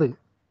വിഷയമാണത്.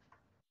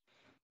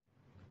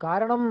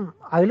 കാരണം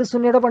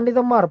അഹ്ലുസുന്നയുടെ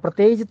പണ്ഡിതന്മാർ,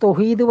 പ്രത്യേകിച്ച്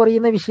തൗഹീദ്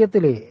പറയുന്ന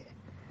വിഷയത്തിൽ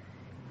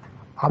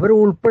അവർ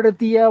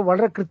ഉൾപ്പെടുത്തിയ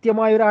വളരെ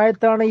കൃത്യമായ ഒരു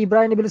ആയത്താണ്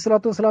ഇബ്രാഹിം നബി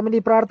സ്വല്ലല്ലാഹു അലൈഹി വസല്ലമിന്റെ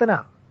ഈ പ്രാർത്ഥന,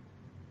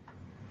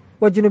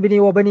 വജ്നുബിനി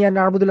വബനി അൻ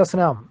അഅ്ബുദുൽ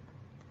അസ്നാം.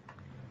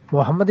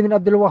 മുഹമ്മദ് ബിൻ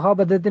അബ്ദുൽ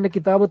വഹാബ് അദ്ദേഹത്തിന്റെ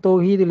കിതാബ്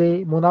തൗഹീദിൽ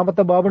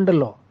 3-ാമത്തെ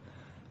ബാബുണ്ടല്ലോ,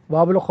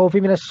 ബാബുൽ ഖൗഫി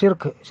മിന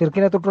ഷിർക്ക്,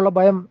 ഷിർക്കിനെ തൊട്ടുള്ള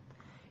ഭയം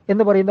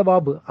എന്ന് പറയുന്ന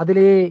ബാബ്, അതിൽ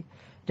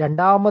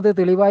 2ാമത്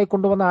തെളിവായി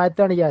കൊണ്ടുവന്ന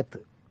ആയത്താണ് ഈ ആയത്ത്.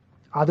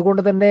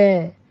 അതുകൊണ്ട് തന്നെ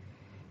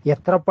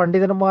എത്ര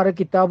പണ്ഡിതന്മാർ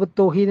കിതാബ്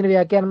തൗഹീദിന്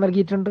വ്യാഖ്യാനം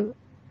നൽകിയിട്ടുണ്ട്.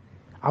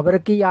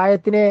 അവരൊക്കെ ഈ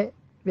ആയത്തിനെ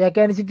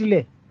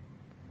വ്യാഖ്യാനിച്ചിട്ടില്ലേ?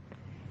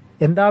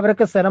 എന്താ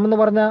അവരൊക്കെ സനം എന്ന്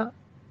പറഞ്ഞാൽ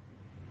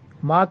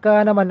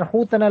മാക്കാന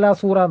മൻഹൂത്തൻ അലാ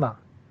സൂറ എന്നാ,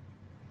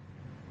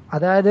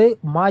 അതായത്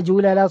മാ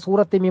ജൂല അലാ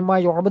സൂറത്തി മിമ്മാ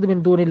യുഅബദു മിൻ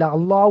ദൂനില്ല,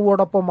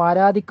 അള്ളാഹുവോടൊപ്പം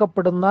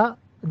ആരാധിക്കപ്പെടുന്ന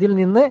ഇതിൽ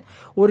നിന്ന്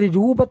ഒരു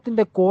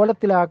രൂപത്തിൻ്റെ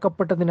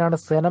കോലത്തിലാക്കപ്പെട്ടതിനാണ്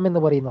സനം എന്ന്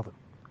പറയുന്നത്,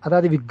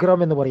 അതായത്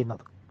വിഗ്രഹം എന്ന്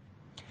പറയുന്നത്.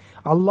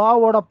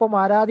 അള്ളാഹുവോടൊപ്പം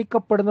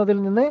ആരാധിക്കപ്പെടുന്നതിൽ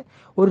നിന്ന്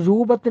ഒരു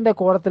രൂപത്തിൻ്റെ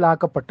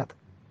കോലത്തിലാക്കപ്പെട്ടത്.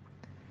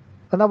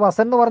 എന്നാൽ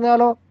വസൻ എന്ന്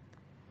പറഞ്ഞാലോ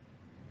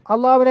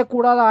അള്ളാഹുവിനെ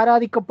കൂടാതെ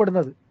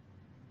ആരാധിക്കപ്പെടുന്നത്,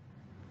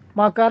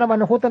 മാക്കാന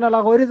മനഹൂത്തനല്ല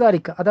ഒരു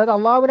താരിക്ക, അതായത്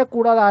അള്ളാഹുവിനെ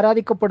കൂടാതെ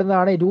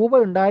ആരാധിക്കപ്പെടുന്നതാണ്. രൂപം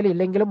ഉണ്ടായാലും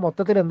ഇല്ലെങ്കിലും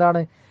മൊത്തത്തിൽ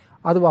എന്താണ്?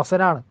 അത്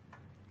വസനാണ്.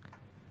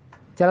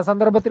 ചില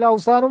സന്ദർഭത്തിൽ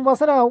അവസാനവും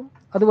വസനാവും,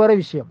 അത് വേറെ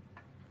വിഷയം.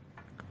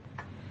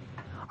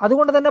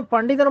 അതുകൊണ്ട് തന്നെ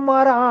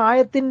പണ്ഡിതന്മാർ ആ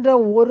ആയത്തിൻ്റെ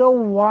ഓരോ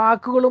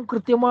വാക്കുകളും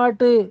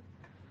കൃത്യമായിട്ട്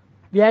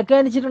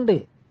വ്യാഖ്യാനിച്ചിട്ടുണ്ട്.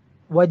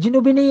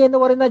 വജ്നുബിനി എന്ന്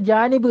പറയുന്ന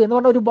ജാനിബ് എന്ന്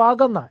പറഞ്ഞ ഒരു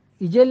ഭാഗം എന്നാ,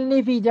 ഇജൽനി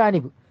ഫി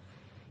ജാനിബ്,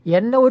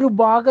 എന്നെ ഒരു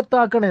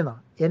ഭാഗത്താക്കണേന്നാ,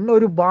 എന്നെ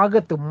ഒരു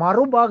ഭാഗത്ത്,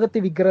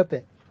 മറുഭാഗത്ത് വിഗ്രഹത്തെ,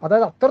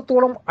 അതായത്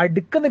അത്രത്തോളം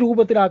അടുക്കുന്ന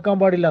രൂപത്തിലാക്കാൻ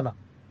പാടില്ല എന്നാ.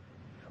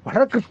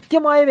 വളരെ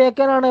കൃത്യമായ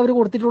വ്യാഖ്യാനാണ് അവർ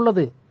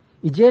കൊടുത്തിട്ടുള്ളത്.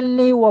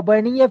 ഇജൽനി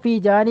വബനിയ ഫി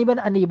ജാനിബൻ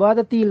അൻ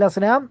ഇബാദത്തി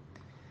അസ്നാം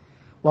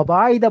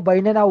വബായിദ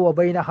ബൈനന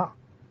വബൈനഹ,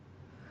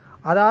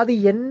 അതായത്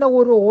എന്നെ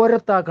ഒരു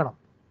ഓരത്താക്കണം,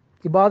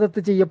 ഇബാദത്ത്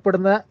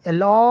ചെയ്യപ്പെടുന്ന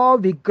എല്ലാ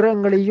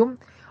വിഗ്രഹങ്ങളെയും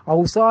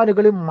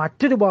ഔസാനുകളെയും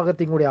മറ്റൊരു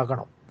ഭാഗത്തേക്കും കൂടി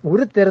ആക്കണം,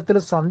 ഒരു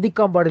തരത്തിലും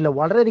സന്ധിക്കാൻ പാടില്ല,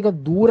 വളരെയധികം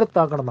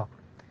ദൂരത്താക്കണം എന്നാണ്.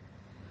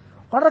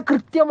 വളരെ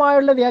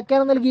കൃത്യമായുള്ള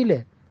വ്യാഖ്യാനം നൽകിയില്ലേ?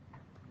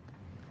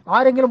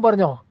 ആരെങ്കിലും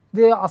പറഞ്ഞോ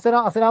ഇത്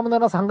അസ്നാം എന്ന്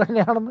പറഞ്ഞ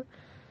സംഘടനയാണെന്ന്?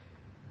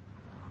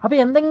 അപ്പം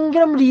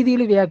എന്തെങ്കിലും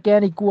രീതിയിൽ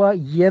വ്യാഖ്യാനിക്കുക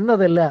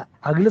എന്നതല്ല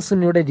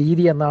അഖിലുസുന്നയുടെ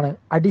രീതി എന്നാണ്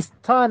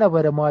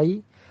അടിസ്ഥാനപരമായി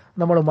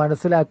നമ്മൾ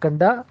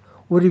മനസ്സിലാക്കേണ്ട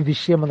ഒരു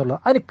വിഷയം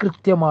എന്നുള്ളത്. അതിന്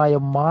കൃത്യമായ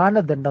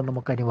മാനദണ്ഡം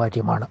നമുക്ക്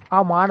അനിവാര്യമാണ്. ആ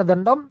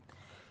മാനദണ്ഡം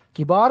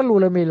കിബാറുൽ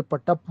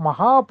ഉലമയിൽപ്പെട്ട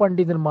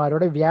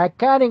മഹാപണ്ഡിതന്മാരുടെ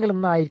വ്യാഖ്യാനങ്ങളിൽ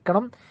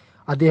നിന്നായിരിക്കണം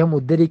അദ്ദേഹം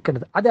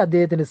ഉദ്ധരിക്കേണ്ടത്. അത്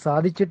അദ്ദേഹത്തിന്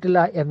സാധിച്ചിട്ടില്ല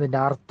എന്നതിൻ്റെ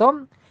അർത്ഥം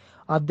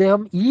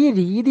അദ്ദേഹം ഈ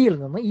രീതിയിൽ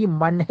നിന്ന്, ഈ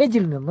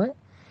മൻഹജിൽ നിന്ന്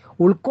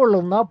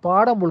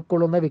പാഠം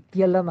ഉൾക്കൊള്ളുന്ന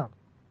വ്യക്തിയല്ലെന്നാണ്.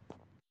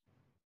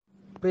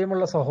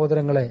 പ്രിയമുള്ള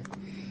സഹോദരങ്ങളെ,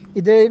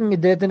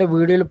 ഇദ്ദേഹത്തിൻ്റെ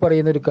വീഡിയോയിൽ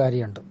പറയുന്ന ഒരു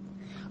കാര്യമുണ്ട്.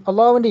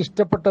 അള്ളാഹുവിൻ്റെ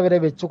ഇഷ്ടപ്പെട്ടവരെ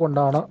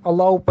വെച്ചുകൊണ്ടാണ്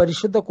അള്ളാഹു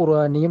പരിശുദ്ധ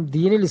ഖുർആനെയും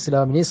ദീനുൽ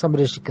ഇസ്ലാമിനെയും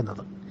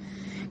സംരക്ഷിക്കുന്നത്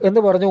എന്ന്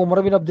പറഞ്ഞ് ഉമർ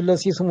ബിൻ അബ്ദുൽ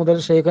അസീസ് മുതൽ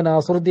ഷെയ്ഖ്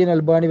നാസറുദ്ദീൻ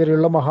അൽബാനി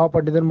വരെയുള്ള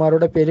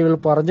മഹാപണ്ഡിതന്മാരുടെ പേരുകൾ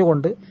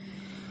പറഞ്ഞുകൊണ്ട്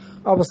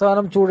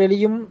അവസാനം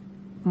ചുഴലിയും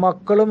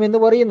മക്കളും എന്ന്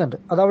പറയുന്നുണ്ട്.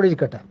 അതവിടെ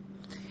ഇരിക്കട്ടെ.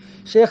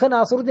 ഷെയ്ഖ്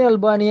നാസറുദ്ദീൻ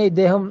അൽബാനിയെ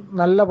ഇദ്ദേഹം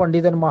നല്ല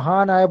പണ്ഡിതൻ,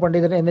 മഹാനായ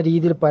പണ്ഡിതൻ എന്ന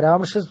രീതിയിൽ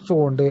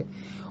പരാമർശിച്ചുകൊണ്ട്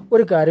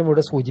ഒരു കാര്യം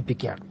ഇവിടെ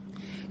സൂചിപ്പിക്കുകയാണ്.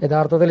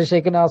 യഥാർത്ഥത്തിൽ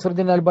ഷെയ്ഖ്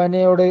നാസറുദ്ദീൻ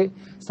അൽബാനിയോട്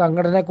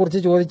സംഘടനയെക്കുറിച്ച്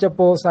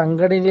ചോദിച്ചപ്പോൾ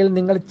സംഘടനയിൽ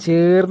നിങ്ങൾ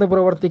ചേർന്ന്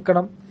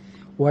പ്രവർത്തിക്കണം,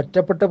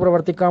 ഒറ്റപ്പെട്ട്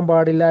പ്രവർത്തിക്കാൻ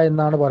പാടില്ല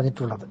എന്നാണ്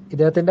പറഞ്ഞിട്ടുള്ളത്.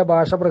 ഇദ്ദേഹത്തിൻ്റെ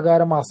ഭാഷ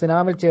പ്രകാരം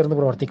അസ്നാമിൽ ചേർന്ന്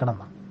പ്രവർത്തിക്കണം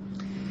എന്നാണ്.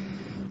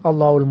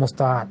 അള്ളാഹുൽ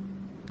മുസ്തആൻ.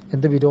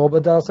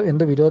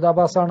 എന്ത്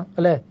വിരോധാഭാസമാണ്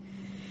അല്ലേ?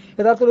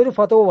 യഥാർത്ഥത്തിൽ ഒരു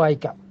ഫതവ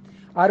വായിക്കാം.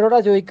 ആരോടാ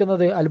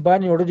ചോദിക്കുന്നത്?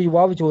 അൽബാനിയോട് ഒരു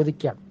യുവാവ്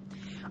ചോദിക്കാം.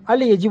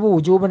 അൽ യജിബു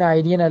ഉജൂബൻ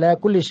ഐനിയൻ അലാ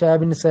കുല്ലി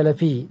ഷാബിൻ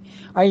സലഫി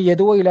ഐ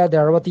യദുവ ഇലാ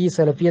ദഅവതി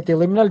സലഫിയത്തി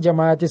ളിമിനൽ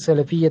ജമാഅത്തി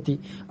സലഫിയത്തി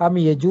അം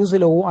യജൂസു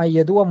ലഹു ഐ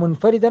യദുവ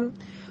മുൻഫരിദൻ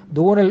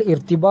ദൂനൽ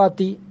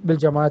ഇർതിബാത്തി ബിൽ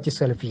ജമാഅത്തി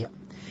സലഫിയ.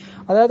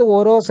 അതായത്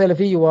ഓരോ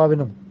സലഫി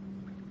യുവാവിനും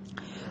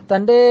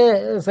തൻ്റെ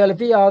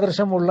സലഫി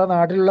ആദർശമുള്ള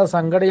നാട്ടിലുള്ള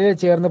സംഘടനയിൽ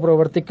ചേർന്ന്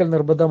പ്രവർത്തിക്കൽ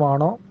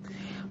നിർബന്ധമാണോ,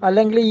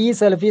 അല്ലെങ്കിൽ ഈ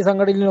സലഫി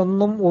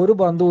സംഘടനയിലൊന്നും ഒരു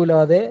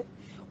ബന്ധവുമില്ലാതെ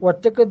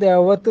ഒറ്റക്ക്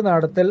ദഅവത്ത്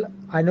നടത്തൽ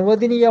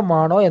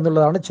അനുവദനീയമാണോ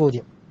എന്നുള്ളതാണ്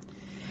ചോദ്യം.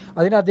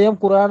 അതിന് അദ്ദേഹം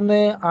ഖുർആനിന്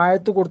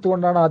ആയത്ത്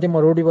കൊടുത്തുകൊണ്ടാണ് ആദ്യം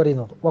മറുപടി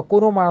പറയുന്നത്.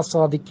 വക്കൂനു മാ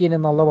സാദിഖീൻ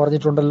എന്നുള്ള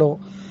പറഞ്ഞിട്ടുണ്ടല്ലോ,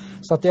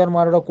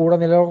 സത്യവാന്മാരുടെ കൂടെ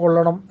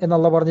നിലകൊള്ളണം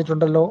എന്നുള്ള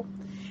പറഞ്ഞിട്ടുണ്ടല്ലോ.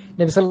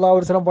 നബി സല്ലല്ലാഹു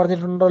അലൈഹി വസല്ലം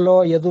പറഞ്ഞിട്ടുണ്ടല്ലോ,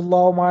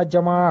 യദുല്ലാഹു മാ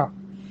ജമാ,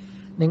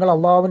 നിങ്ങൾ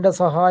അള്ളാഹുവിൻ്റെ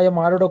സഹായം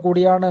ആരുടെ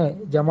കൂടിയാണ്?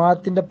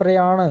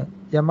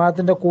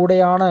 ജമാഅത്തിൻ്റെ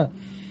കൂടെയാണ്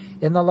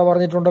എന്നുള്ള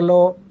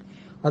പറഞ്ഞിട്ടുണ്ടല്ലോ.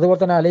 അതുപോലെ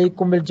തന്നെ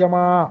അലൈക്കും ബിൽ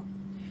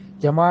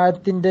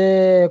ജമാഅത്തിൻ്റെ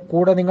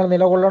കൂടെ നിങ്ങൾ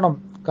നിലകൊള്ളണം,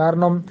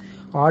 കാരണം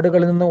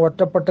ആടുകളിൽ നിന്ന്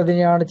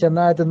ഒറ്റപ്പെട്ടതിനെയാണ്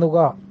ചെന്നായ തിന്നുക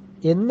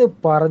എന്ന്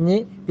പറഞ്ഞ്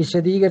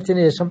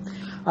വിശദീകരിച്ചതിന് ശേഷം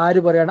ആര്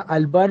പറയാണ്?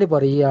 അൽബാനി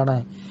പറയുകയാണ്,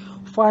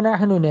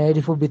 ഫനഹ്നു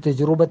നഅരിഫു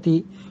ബിതജ്റുബതി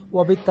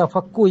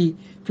വബിതഫക്കുയി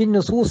ഫി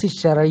നുസൂസി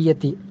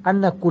ശർഇയ്യതി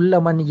അന്ന കുല്ല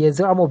മൻ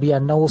യസ്അമു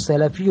ബിഅന്നഹു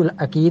സലഫിയുൽ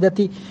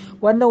അഖീദതി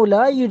വഅന്നഹു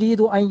ലാ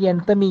യുരീദു അൻ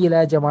യൻതമി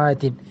ഇലാ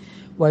ജമാഅത്തിൻ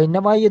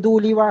വഇന്നമാ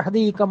യദൂലി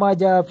വഹദി കമാ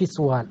ജാ ഫി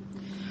സുആൽ.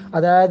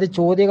 അതായത്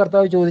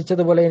ചോദ്യകർത്താവ്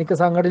ചോദിച്ചതുപോലെ എനിക്ക്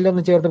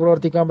സംഘടനയിലൊന്നും ചേർത്ത്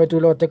പ്രവർത്തിക്കാൻ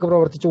പറ്റൂല, ഒറ്റക്ക്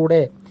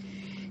പ്രവർത്തിച്ചുകൂടെ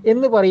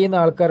എന്ന് പറയുന്ന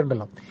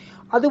ആൾക്കാരുണ്ടല്ലോ.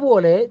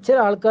 അതുപോലെ ചില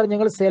ആൾക്കാർ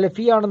ഞങ്ങൾ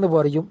സെലഫിയാണെന്ന്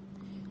പറയും,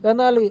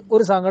 എന്നാൽ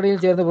ഒരു സംഘടനയിൽ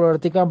ചേർന്ന്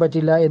പ്രവർത്തിക്കാൻ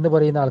പറ്റില്ല എന്ന്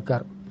പറയുന്ന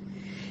ആൾക്കാർ.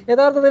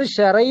 യഥാർത്ഥത്തിൽ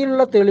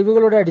ശറയിലുള്ള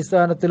തെളിവുകളുടെ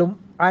അടിസ്ഥാനത്തിലും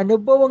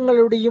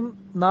അനുഭവങ്ങളുടെയും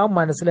നാം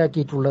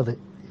മനസ്സിലാക്കിയിട്ടുള്ളത്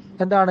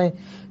എന്താണ്?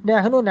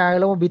 നഹ്നു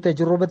നഅലമു ബി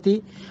തജ്റുബതി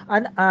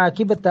അൻ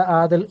ആഖിബത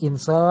ആദൽ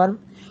ഇൻസാൻ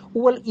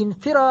വൽ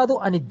ഇൻഫിറാദു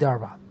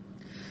അനിദ്ദഅവ.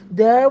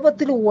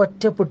 ദൈവത്തിൽ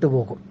ഒറ്റപ്പെട്ടു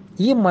പോകും.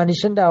 ഈ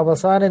മനുഷ്യന്റെ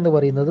അവസാനം എന്ന്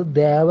പറയുന്നത്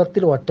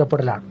ദൈവത്തിൽ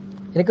ഒറ്റപ്പെടലാണ്.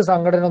 എനിക്ക്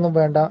സംഘടന ഒന്നും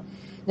വേണ്ട,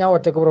 ഞാൻ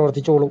ഒറ്റക്ക്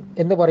പ്രവർത്തിച്ചോളൂ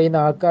എന്ന് പറയുന്ന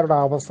ആൾക്കാരുടെ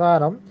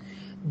അവസാനം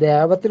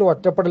ദൈവത്തിൽ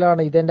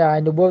ഒറ്റപ്പെടലാണ്. ഇതെന്റെ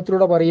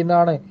അനുഭവത്തിലൂടെ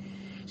പറയുന്നതാണ്,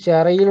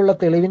 ശറയിലുള്ള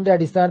തെളിവിന്റെ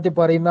അടിസ്ഥാനത്തിൽ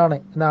പറയുന്നതാണ്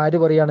എന്ന് ആര്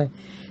പറയാണ്?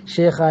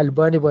 ഷെയ്ഖ്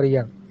അൽബാനി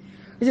പറയാണ്.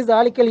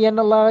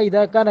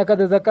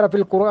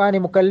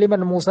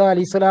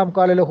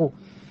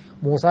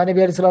 മൂസാ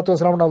നബി അലൈഹി സ്വലാത്തു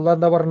വസ്സലാമിന്റെ അള്ളാഹ്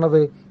എന്താ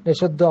പറഞ്ഞത്?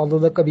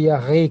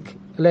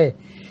 അല്ലേ,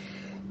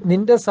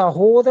 നിന്റെ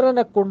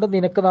സഹോദരനെ കൊണ്ട്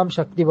നിനക്ക് നാം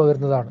ശക്തി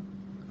പകരുന്നതാണ്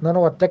എന്നാണ്.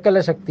 ഒറ്റക്കല്ല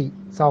ശക്തി,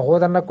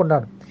 സഹോദരനെ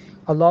കൊണ്ടാണ്.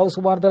 അള്ളാഹു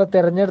സുബ്ഹാനഹു വ തആല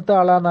തെരഞ്ഞെടുത്ത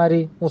ആളാണ് ആര്?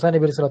 മൂസാ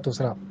നബി അലൈഹി സ്വലാത്തു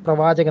വസ്സലാം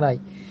പ്രവാചകനായി.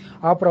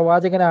 ആ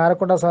പ്രവാചകനെ ആരെ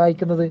കൊണ്ടാണ്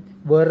സഹായിക്കുന്നത്?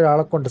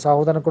 വേറൊരാളെ കൊണ്ട്,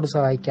 സഹോദരനെ കൊണ്ട്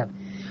സഹായിക്കാൻ.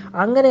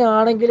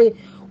 അങ്ങനെയാണെങ്കിൽ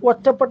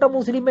ഒറ്റപ്പെട്ട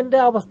മുസ്ലിമിന്റെ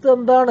അവസ്ഥ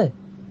എന്താണ്?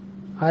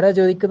 ആരാ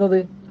ചോദിക്കുന്നത്?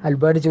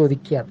 അൽബാനി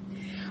ചോദിക്കുകയാണ്.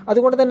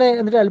 അതുകൊണ്ട് തന്നെ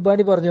എന്നിട്ട്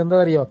അൽബാനി പറഞ്ഞു, എന്താ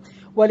അറിയോ?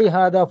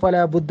 വലിഹാദ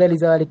ഫലാ ബുദ്ദ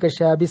ലിസാലിക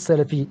ഷാബി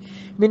സലഫി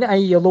മിൻ അൻ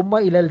യളുമ്മ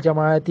ഇലൽ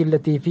ജമാഅത്തി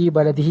ലത്തി ഫീ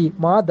ബലദിഹി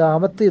മാ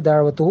ദാമത്ത്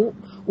ദഅവതുഹു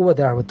വ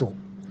ദഅവതുഹു.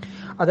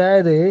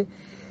 അതായത്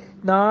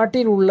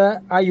നാട്ടിലുള്ള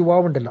ആ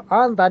യുവാവുണ്ടല്ലോ, ആ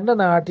തൻ്റെ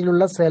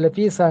നാട്ടിലുള്ള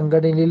സലഫി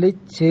സംഘടനയിൽ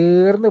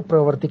ചേർന്ന്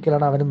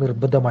പ്രവർത്തിക്കലാണ് അവന്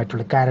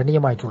നിർബന്ധമായിട്ടുള്ളത്,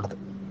 കരണീയമായിട്ടുള്ളത്.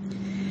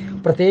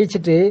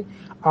 പ്രത്യേകിച്ചിട്ട്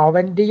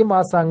അവൻ്റെയും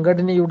ആ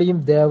സംഘടനയുടെയും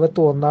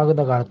ദേവത്വം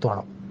ഒന്നാകുന്ന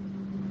കാലത്തോളം.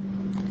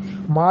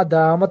 മാ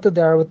ദാമത്ത്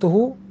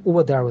ദഅവതുഹു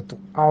വ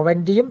ദഅവതുഹു,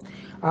 അവൻ്റെയും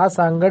ആ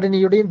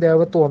സംഘടനയുടെയും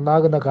ദേവത്വം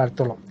ഒന്നാകുന്ന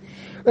കാലത്തോളം.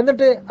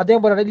 എന്നിട്ട്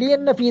അദ്ദേഹം പറയണം,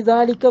 ലിയന്ന ഫീ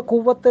ദാലിക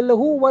ഖുവ്വത്തൻ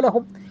ലഹു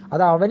വലഹും,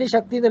 അത് അവന്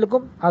ശക്തി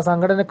നൽകും, ആ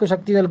സംഘടനയ്ക്ക്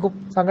ശക്തി നൽകും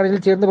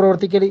സംഘടനയിൽ ചേർന്ന്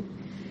പ്രവർത്തിക്കൽ.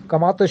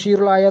 കമാ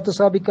തഷീറുൽ ആയാത്തു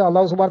സാബിക്ക,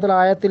 അള്ളാഹു സുബ്ഹാനഹു വ തആല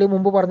ആയത്തിൽ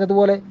മുമ്പ്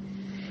പറഞ്ഞതുപോലെ.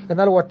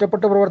 എന്നാൽ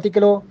ഒറ്റപ്പെട്ട്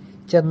പ്രവർത്തിക്കലോ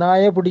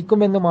ചെന്നായ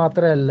പിടിക്കുമെന്ന്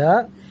മാത്രമല്ല,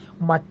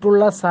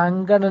 മറ്റുള്ള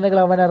സംഘടനകൾ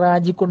അവനെ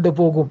റാഞ്ചിക്കൊണ്ട്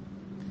പോകും.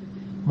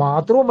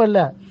 മാത്രവുമല്ല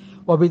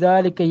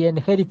വബിദാലിക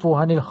യൻഹരിഫു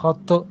അനിൽ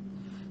ഖത്ത്,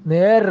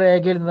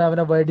 നേർരേഖയിൽ നിന്ന്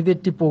അവനെ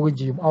വഴിതെറ്റിപ്പോവുകയും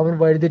ചെയ്യും. അവൻ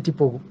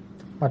വഴിതെറ്റിപ്പോകും,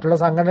 മറ്റുള്ള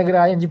സംഘടനകൾ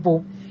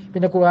ആയഞ്ചിപ്പോവും.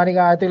 പിന്നെ ഖുർആനിക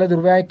ആയത്തുകളെ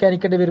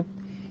ദുർവ്യാഖ്യാനിക്കേണ്ടി വരും.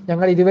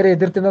 ഞങ്ങൾ ഇതുവരെ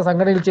എതിർത്തുന്ന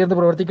സംഘടനയിൽ ചേർന്ന്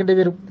പ്രവർത്തിക്കേണ്ടി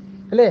വരും,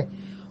 അല്ലേ?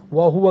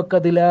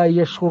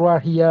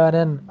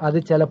 വഹുവക്കതിലാൻ, അത്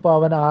ചിലപ്പോൾ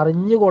അവൻ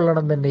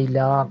അറിഞ്ഞുകൊള്ളണം തന്നെ ഇല്ല.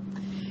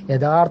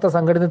 യഥാർത്ഥ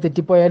സംഘടന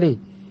തെറ്റിപ്പോയാലേ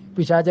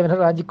പിശാചവനെ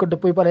റാഞ്ചിക്കൊണ്ട്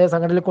പോയി പല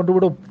സംഘടനയിൽ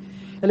കൊണ്ടുവിടും,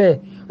 അല്ലേ?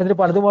 എന്നിട്ട്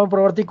പലതും അവൻ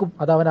പ്രവർത്തിക്കും.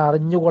 അത് അവൻ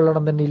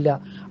അറിഞ്ഞുകൊള്ളണം തന്നെ ഇല്ല.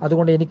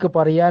 അതുകൊണ്ട് എനിക്ക്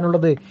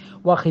പറയാനുള്ളത്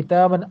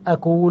വഹിതാമൻ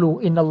അഖൂലു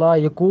ഇന്നല്ലാഹ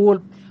യഖൂൽ,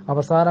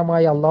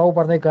 അവസാനമായി അള്ളാഹു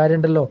പറഞ്ഞ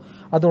കാര്യമുണ്ടല്ലോ,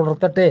 അത്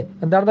ഉണർത്തട്ടെ.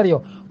 എന്താണെന്നറിയോ?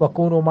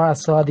 വക്കൂനു മഅ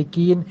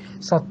സാദിഖീൻ,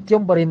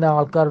 സത്യം പറയുന്ന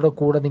ആൾക്കാരുടെ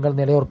കൂടെ നിങ്ങൾ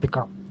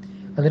നിലയുറപ്പിക്കണം.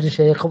 എന്നിട്ട്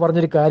ഷെയ്ഖ്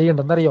പറഞ്ഞൊരു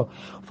കാര്യമുണ്ട്, എന്നറിയോ?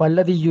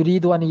 ഫല്ലദി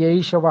യുരീദു അൻ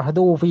യഈശ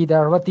വഹദഹു ഫീ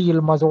ദഅവതിൽ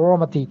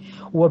മസ്ഊമതി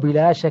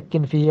വബിലാ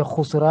ശക്കിൻ ഫീ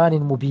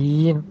ഖുസ്റാനിൻ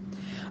മുബീൻ.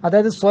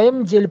 അതായത് സ്വയം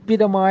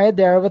ജൽപ്പിതമായ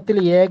ദഅവത്തിൽ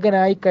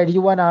ഏകനായി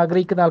കഴിയുവാൻ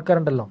ആഗ്രഹിക്കുന്ന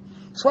ആൾക്കാരുണ്ടല്ലോ.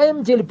 സ്വയം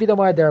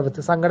ജൽപ്പിതമായ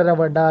ദഅവത്ത്, സംഘടന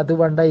വേണ്ട, അത്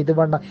വേണ്ട, ഇത്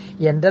വേണ്ട,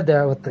 എൻ്റെ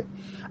ദഅവത്ത്.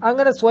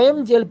 അങ്ങനെ സ്വയം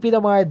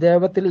ജൽപ്പിതമായ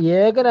ദൈവത്തിൽ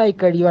ഏകനായി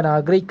കഴിയുവാൻ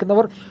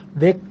ആഗ്രഹിക്കുന്നവർ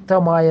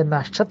വ്യക്തമായ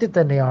നഷ്ടത്തിൽ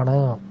തന്നെയാണ്.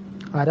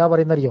 ആരാ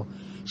പറയുന്നറിയോ?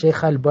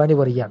 ഷെയ്ഖ് അൽബാനി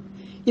പറയാൻ.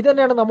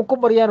 ഇതന്നെയാണ് നമുക്കും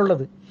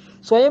പറയാനുള്ളത്.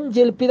 സ്വയം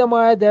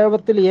ജൽപ്പിതമായ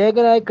ദൈവത്തിൽ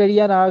ഏകനായി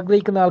കഴിയാൻ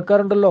ആഗ്രഹിക്കുന്ന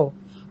ആൾക്കാരുണ്ടല്ലോ,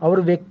 അവർ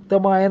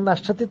വ്യക്തമായ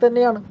നഷ്ടത്തിൽ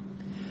തന്നെയാണ്.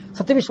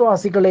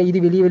 സത്യവിശ്വാസികളെ ഇത്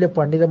വലിയ വലിയ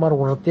പണ്ഡിതന്മാർ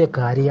ഉണർത്തിയ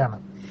കാര്യമാണ്.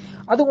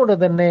 അതുകൊണ്ട്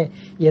തന്നെ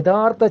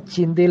യഥാർത്ഥ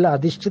ചിന്തയിൽ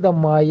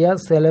അധിഷ്ഠിതമായ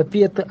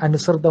സലഫിയത്ത്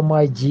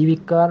അനുസൃതമായി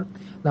ജീവിക്കാൻ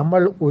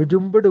നമ്മൾ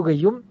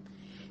ഒരുമ്പെടുകയും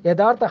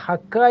യഥാർത്ഥ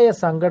ഹക്കായ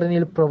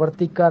സംഘടനയിൽ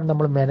പ്രവർത്തിക്കാൻ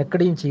നമ്മൾ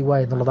മെനക്കെടുകയും ചെയ്യുക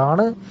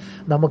എന്നുള്ളതാണ്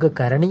നമുക്ക്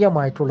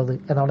കരണീയമായിട്ടുള്ളത്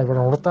എന്നാണ് ഇവിടെ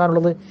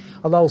ഉണർത്താനുള്ളത്.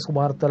 അല്ലാഹു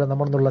സുബ്ഹാനഹു വ തആല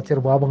നമ്മളിൽ നിന്നുള്ള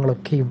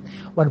ചെറുപാപങ്ങളൊക്കെയും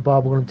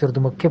വൻപാപങ്ങളും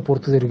ചെറുതുമൊക്കെ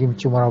പുറത്തു തരികയും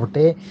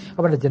ചെയ്യുമാറാവട്ടെ.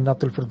 അവൻ്റെ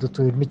ജന്നാത്തുൽ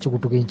ഫിർദൗസ് ഒരുമിച്ച്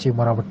കൂട്ടുകയും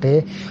ചെയ്യുമാറാവട്ടെ.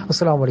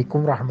 അസ്സലാമു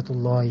അലൈക്കും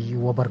വറഹ്മത്തുള്ളാഹി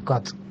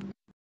വബറകാതുഹു.